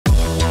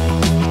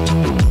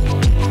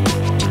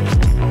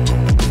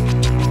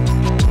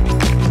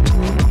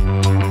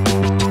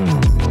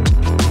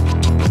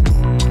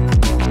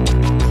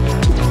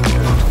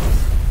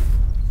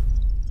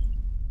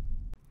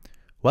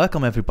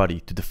Welcome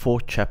everybody to the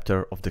fourth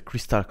chapter of the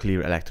Crystal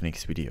Clear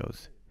Electronics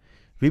videos.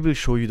 We will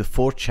show you the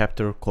fourth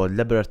chapter called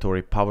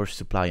Laboratory Power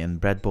Supply and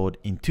Breadboard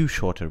in two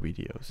shorter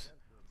videos.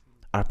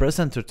 Our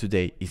presenter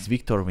today is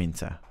Viktor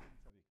Vincze.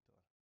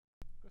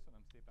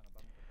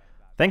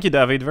 Thank you,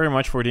 David, very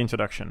much for the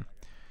introduction.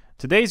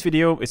 Today's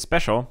video is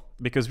special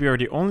because we are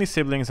the only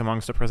siblings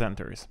amongst the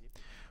presenters.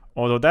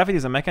 Although David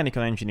is a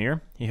mechanical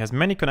engineer, he has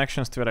many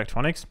connections to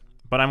electronics,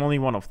 but I'm only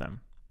one of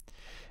them.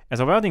 As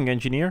a welding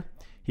engineer,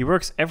 he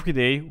works every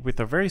day with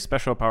a very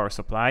special power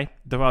supply,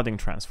 the welding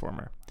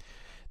transformer.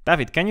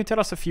 David, can you tell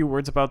us a few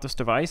words about this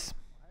device?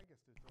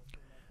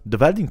 The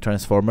welding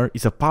transformer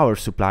is a power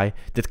supply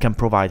that can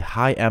provide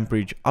high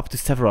amperage up to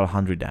several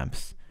hundred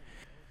amps.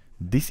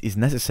 This is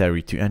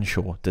necessary to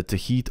ensure that the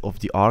heat of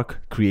the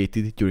arc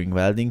created during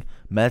welding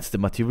melts the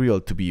material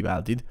to be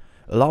welded,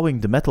 allowing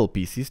the metal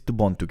pieces to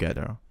bond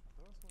together.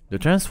 The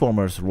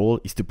transformer's role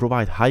is to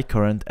provide high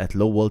current at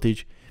low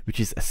voltage, which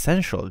is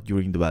essential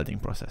during the welding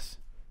process.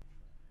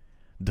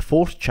 The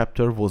fourth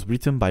chapter was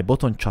written by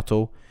Boton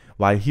Csató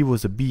while he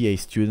was a BA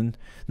student.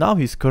 Now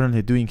he is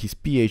currently doing his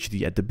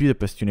PhD at the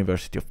Budapest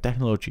University of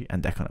Technology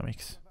and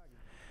Economics.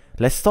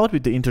 Let's start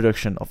with the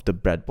introduction of the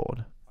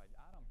breadboard.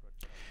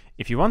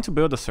 If you want to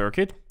build a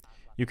circuit,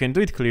 you can do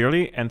it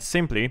clearly and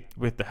simply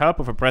with the help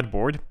of a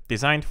breadboard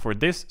designed for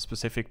this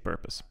specific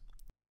purpose.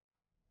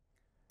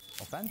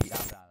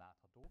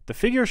 The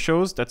figure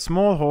shows that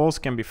small holes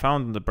can be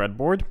found on the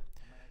breadboard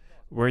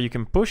where you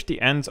can push the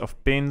ends of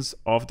pins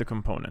of the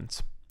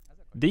components.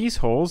 These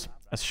holes,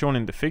 as shown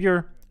in the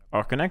figure,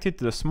 are connected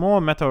to the small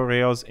metal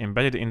rails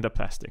embedded in the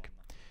plastic.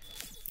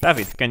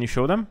 David, can you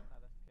show them?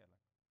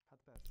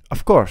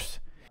 Of course.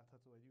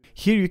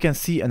 Here you can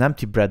see an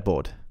empty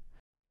breadboard.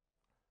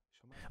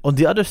 On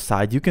the other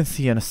side you can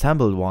see an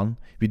assembled one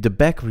with the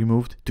back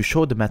removed to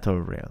show the metal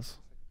rails.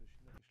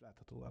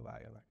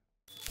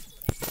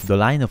 The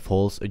line of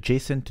holes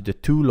adjacent to the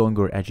two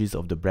longer edges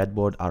of the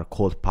breadboard are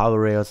called power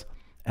rails,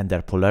 and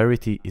their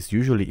polarity is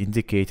usually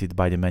indicated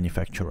by the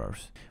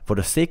manufacturers. For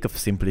the sake of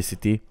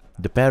simplicity,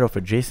 the pair of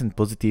adjacent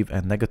positive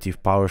and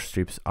negative power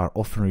strips are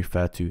often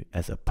referred to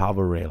as a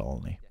power rail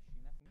only.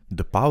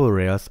 The power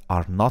rails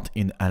are not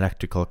in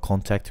electrical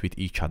contact with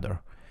each other.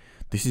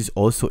 This is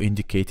also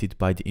indicated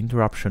by the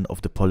interruption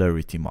of the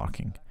polarity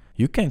marking.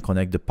 You can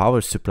connect the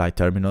power supply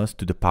terminals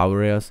to the power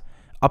rails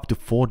up to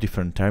 4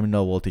 different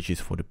terminal voltages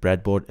for the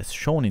breadboard as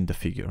shown in the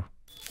figure.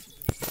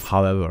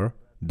 However,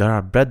 there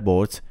are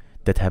breadboards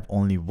that have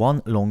only one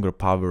longer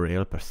power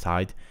rail per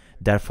side,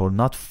 therefore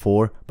not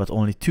 4 but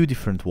only 2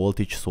 different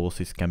voltage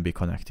sources can be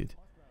connected.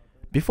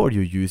 Before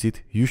you use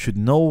it, you should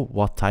know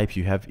what type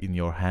you have in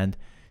your hand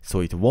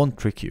so it won't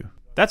trick you.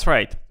 That's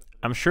right.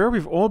 I'm sure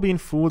we've all been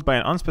fooled by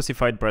an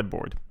unspecified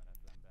breadboard.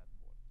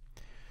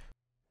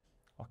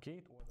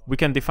 We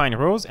can define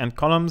rows and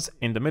columns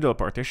in the middle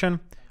partition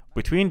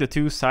between the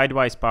two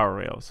sidewise power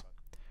rails.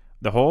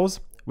 The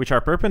holes, which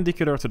are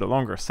perpendicular to the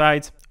longer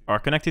sides, are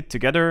connected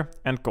together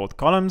and called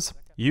columns,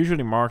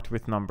 usually marked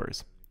with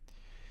numbers.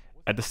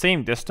 At the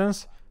same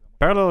distance,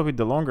 parallel with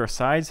the longer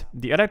sides,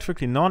 the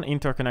electrically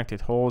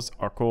non-interconnected holes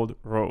are called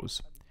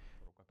rows.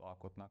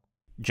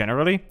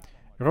 Generally,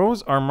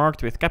 rows are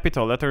marked with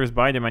capital letters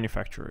by the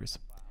manufacturers.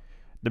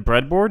 The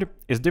breadboard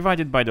is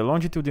divided by the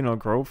longitudinal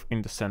groove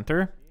in the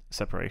center,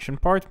 separation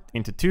part,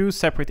 into 2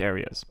 separate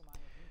areas.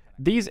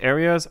 These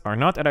areas are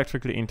not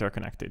electrically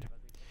interconnected.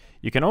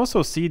 You can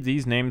also see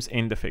these names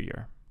in the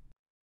figure.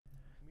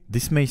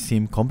 This may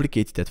seem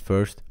complicated at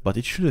first, but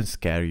it shouldn't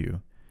scare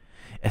you.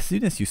 As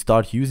soon as you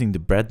start using the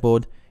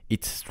breadboard,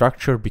 its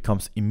structure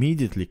becomes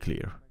immediately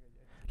clear.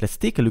 Let's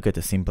take a look at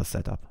a simple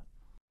setup.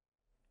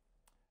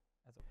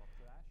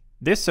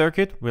 This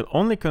circuit will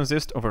only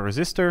consist of a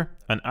resistor,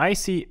 an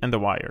IC and a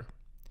wire.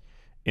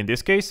 In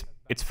this case,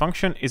 its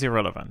function is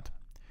irrelevant.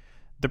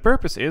 The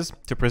purpose is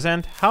to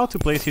present how to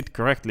place it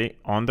correctly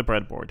on the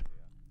breadboard.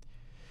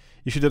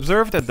 You should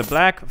observe that the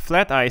black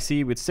flat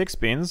IC with 6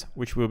 pins,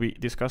 which will be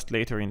discussed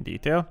later in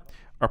detail,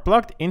 are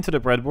plugged into the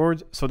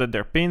breadboard so that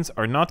their pins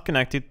are not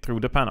connected through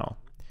the panel.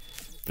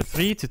 The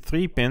 3 to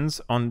 3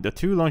 pins on the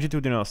 2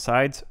 longitudinal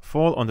sides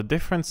fall on the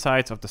different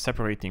sides of the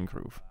separating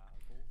groove.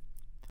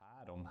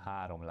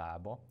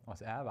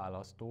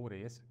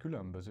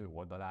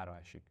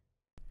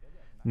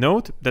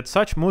 Note that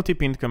such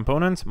multi-pinned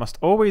components must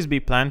always be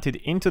planted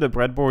into the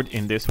breadboard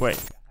in this way.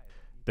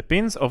 The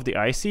pins of the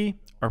IC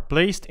are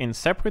placed in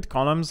separate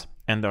columns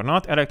and are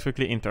not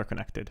electrically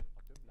interconnected.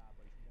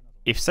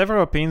 If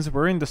several pins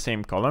were in the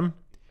same column,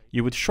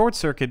 you would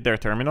short-circuit their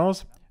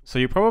terminals, so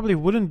you probably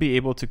wouldn't be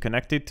able to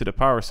connect it to the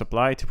power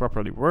supply to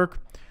properly work,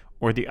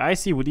 or the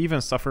IC would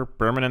even suffer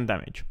permanent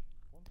damage.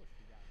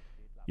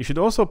 You should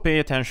also pay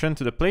attention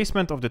to the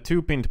placement of the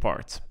 2 pinned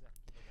parts.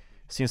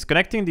 Since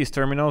connecting these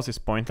terminals is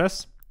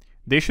pointless,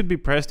 they should be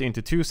pressed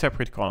into 2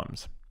 separate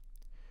columns.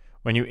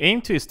 When you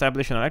aim to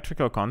establish an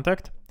electrical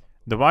contact,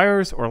 the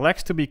wires or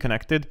legs to be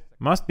connected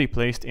must be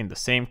placed in the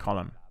same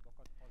column.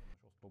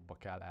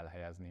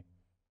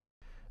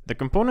 The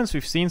components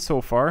we've seen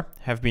so far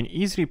have been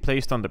easily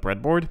placed on the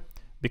breadboard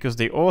because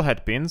they all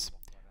had pins,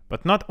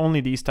 but not only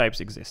these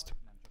types exist.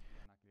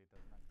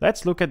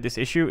 Let's look at this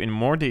issue in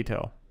more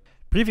detail.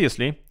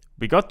 Previously,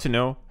 we got to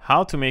know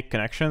how to make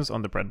connections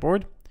on the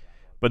breadboard,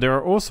 but there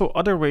are also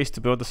other ways to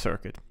build a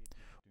circuit.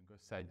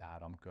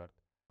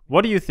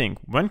 What do you think?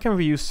 When can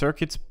we use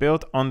circuits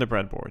built on the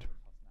breadboard?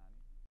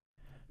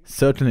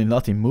 Certainly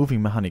not in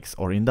moving mechanics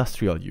or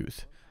industrial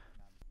use.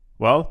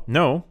 Well,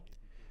 no,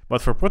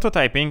 but for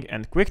prototyping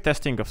and quick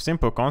testing of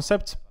simple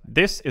concepts,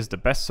 this is the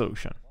best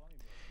solution.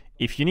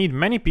 If you need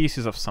many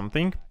pieces of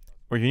something,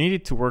 or you need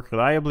it to work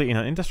reliably in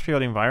an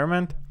industrial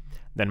environment,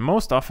 then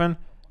most often,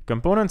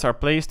 components are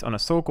placed on a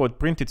so-called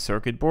printed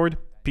circuit board,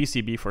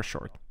 PCB for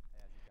short.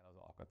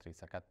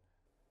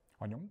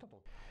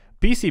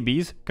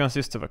 PCBs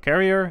consist of a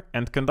carrier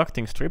and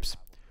conducting strips,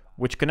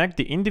 which connect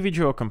the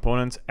individual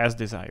components as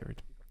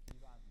desired.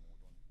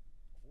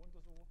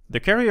 The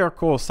carrier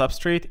coil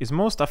substrate is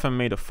most often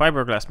made of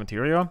fiberglass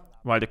material,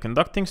 while the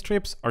conducting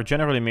strips are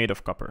generally made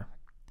of copper.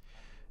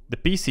 The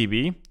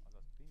PCB,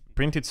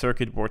 printed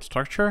circuit board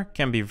structure,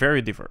 can be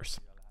very diverse.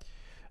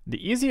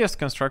 The easiest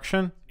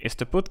construction is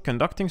to put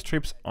conducting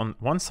strips on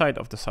one side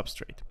of the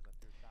substrate.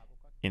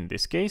 In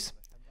this case,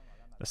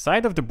 the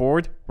side of the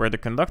board where the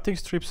conducting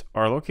strips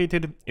are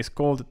located is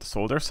called the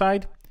solder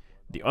side,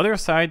 the other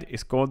side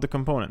is called the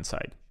component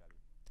side.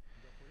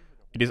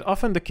 It is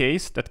often the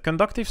case that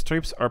conductive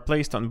strips are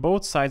placed on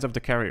both sides of the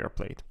carrier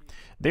plate.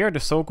 They are the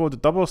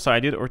so-called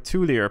double-sided or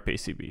two-layer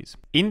PCBs.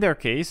 In their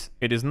case,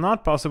 it is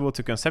not possible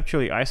to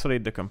conceptually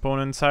isolate the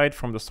component side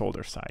from the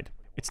solder side.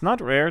 It's not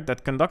rare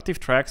that conductive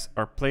tracks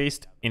are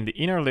placed in the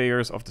inner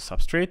layers of the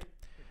substrate.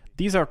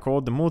 These are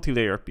called the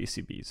multi-layer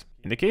PCBs.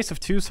 In the case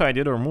of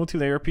two-sided or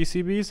multi-layer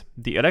PCBs,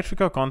 the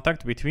electrical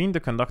contact between the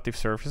conductive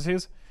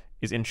surfaces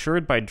is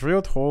ensured by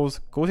drilled holes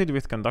coated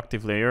with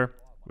conductive layer,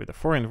 with a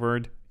foreign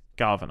word,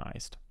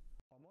 galvanized.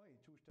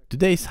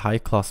 Today's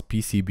high-class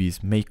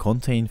PCBs may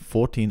contain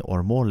 14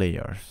 or more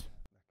layers.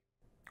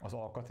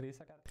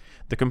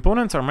 The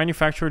components are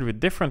manufactured with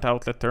different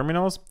outlet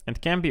terminals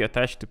and can be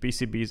attached to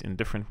PCBs in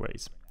different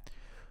ways.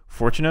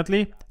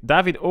 Fortunately,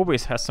 David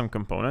always has some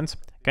components.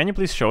 Can you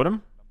please show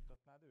them?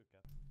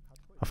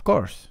 Of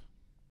course.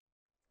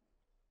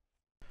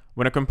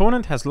 When a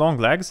component has long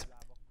legs,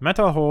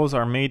 metal holes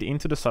are made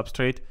into the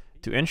substrate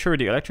to ensure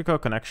the electrical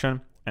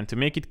connection and to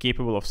make it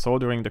capable of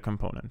soldering the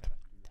component.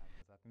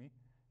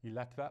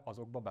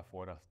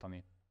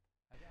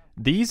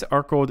 These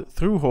are called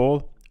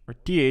through-hole or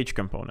TH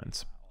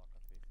components.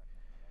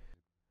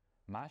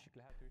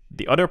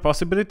 The other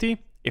possibility,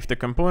 if the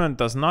component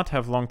does not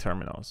have long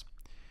terminals.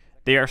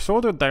 They are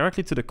soldered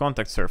directly to the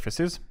contact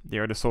surfaces, they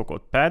are the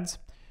so-called pads,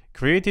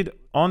 created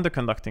on the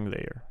conducting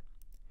layer.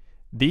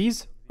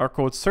 These are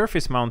called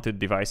surface-mounted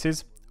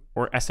devices,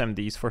 or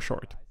SMDs for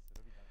short.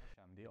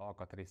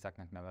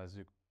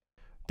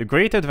 The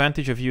great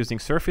advantage of using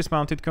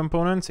surface-mounted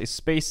components is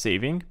space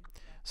saving,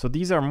 so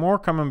these are more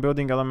common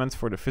building elements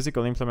for the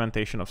physical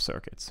implementation of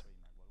circuits.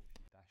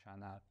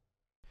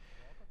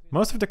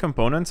 Most of the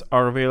components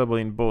are available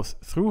in both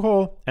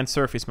through-hole and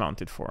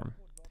surface-mounted form.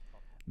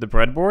 The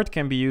breadboard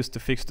can be used to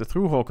fix the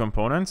through-hole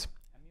components.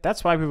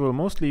 That's why we will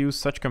mostly use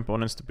such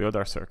components to build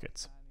our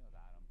circuits.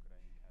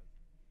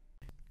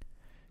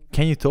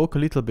 Can you talk a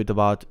little bit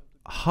about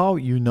how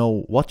you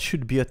know what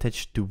should be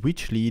attached to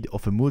which lead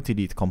of a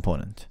multi-lead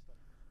component?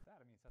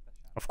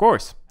 Of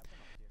course.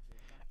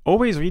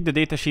 Always read the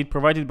datasheet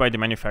provided by the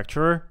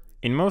manufacturer.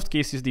 In most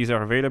cases, these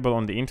are available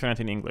on the internet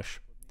in English.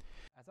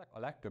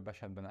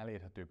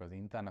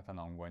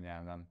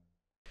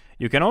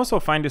 You can also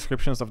find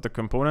descriptions of the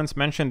components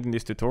mentioned in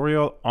this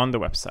tutorial on the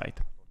website.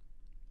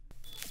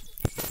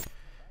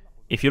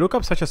 If you look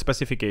up such a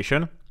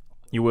specification,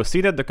 you will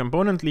see that the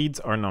component leads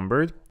are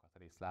numbered,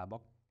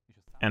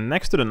 and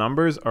next to the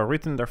numbers are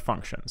written their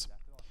functions.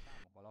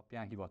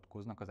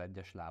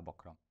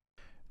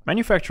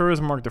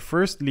 Manufacturers mark the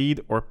first lead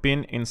or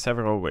pin in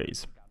several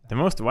ways. The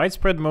most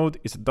widespread mode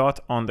is a dot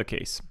on the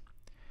case.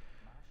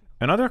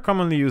 Another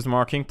commonly used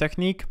marking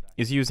technique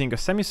is using a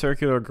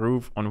semicircular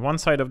groove on one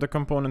side of the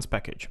component's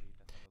package.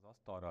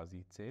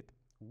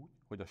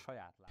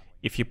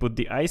 If you put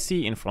the IC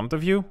in front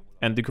of you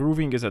and the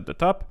grooving is at the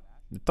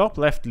top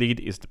left lead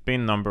is the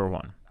pin number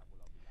 1.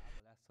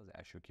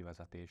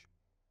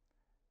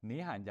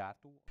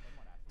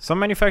 Some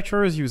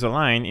manufacturers use a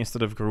line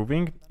instead of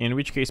grooving, in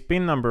which case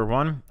pin number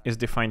 1 is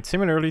defined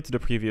similarly to the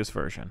previous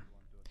version.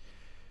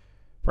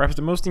 Perhaps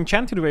the most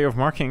enchanted way of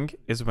marking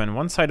is when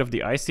one side of the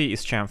IC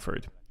is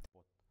chamfered.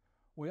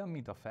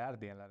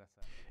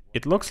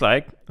 It looks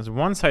like as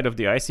one side of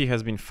the IC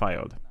has been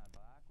filed.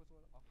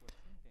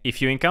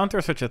 If you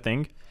encounter such a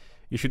thing,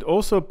 you should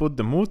also put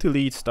the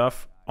multi-lead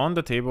stuff on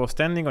the table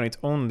standing on its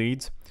own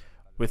leads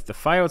with the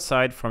filed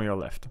side from your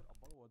left.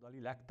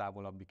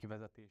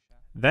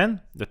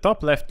 Then, the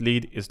top left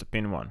lead is the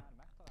pin 1.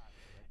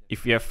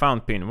 If we have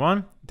found pin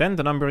 1, then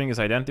the numbering is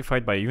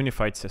identified by a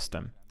unified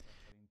system.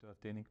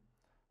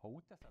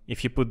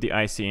 If you put the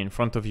IC in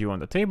front of you on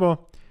the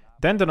table,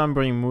 then the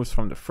numbering moves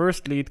from the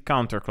first lead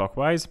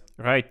counterclockwise,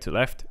 right to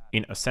left,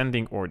 in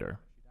ascending order.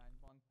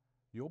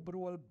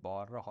 Jobbról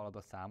balra halad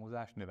a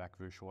számozás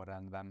növekvő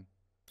sorrendben.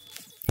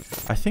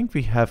 I think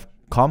we have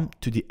come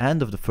to the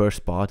end of the first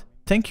part.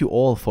 Thank you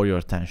all for your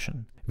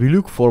attention. We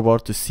look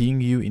forward to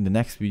seeing you in the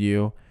next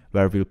video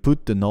where we'll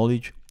put the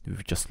knowledge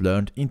we've just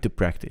learned into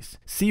practice.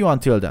 See you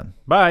until then.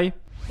 Bye!